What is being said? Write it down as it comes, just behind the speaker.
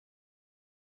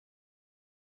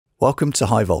Welcome to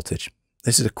High Voltage.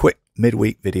 This is a quick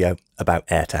midweek video about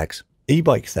AirTags.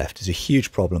 E-bike theft is a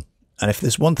huge problem, and if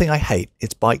there's one thing I hate,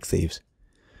 it's bike thieves.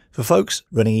 For folks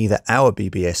running either our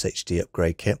BBSHD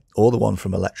upgrade kit or the one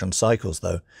from Electron Cycles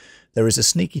though, there is a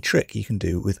sneaky trick you can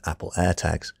do with Apple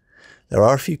AirTags. There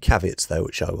are a few caveats though,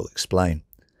 which I will explain.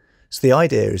 So the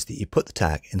idea is that you put the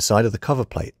tag inside of the cover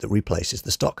plate that replaces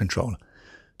the stock controller.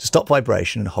 To stop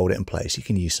vibration and hold it in place, you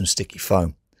can use some sticky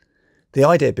foam. The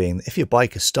idea being that if your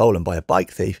bike is stolen by a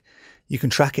bike thief, you can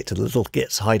track it to the little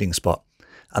git's hiding spot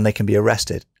and they can be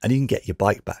arrested and you can get your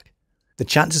bike back. The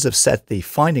chances of said thief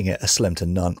finding it are slim to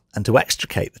none, and to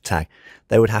extricate the tag,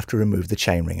 they would have to remove the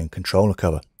chainring and controller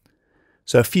cover.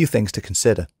 So a few things to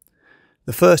consider.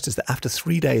 The first is that after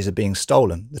 3 days of being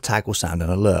stolen, the tag will sound an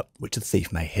alert, which the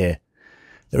thief may hear.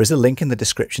 There is a link in the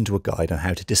description to a guide on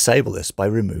how to disable this by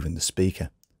removing the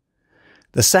speaker.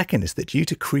 The second is that due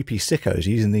to creepy sickos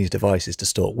using these devices to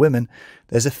stalk women,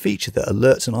 there's a feature that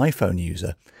alerts an iPhone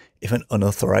user if an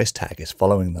unauthorized tag is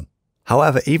following them.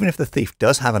 However, even if the thief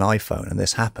does have an iPhone and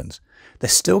this happens, they're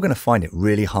still going to find it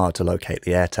really hard to locate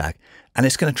the AirTag, and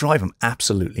it's going to drive them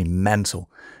absolutely mental.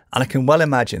 And I can well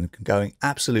imagine going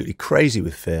absolutely crazy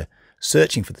with fear,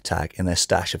 searching for the tag in their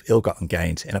stash of ill-gotten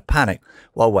gains in a panic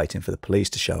while waiting for the police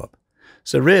to show up.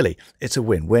 So really, it's a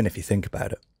win-win if you think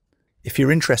about it. If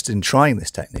you're interested in trying this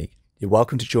technique, you're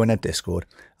welcome to join our Discord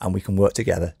and we can work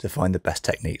together to find the best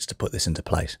techniques to put this into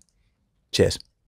place. Cheers.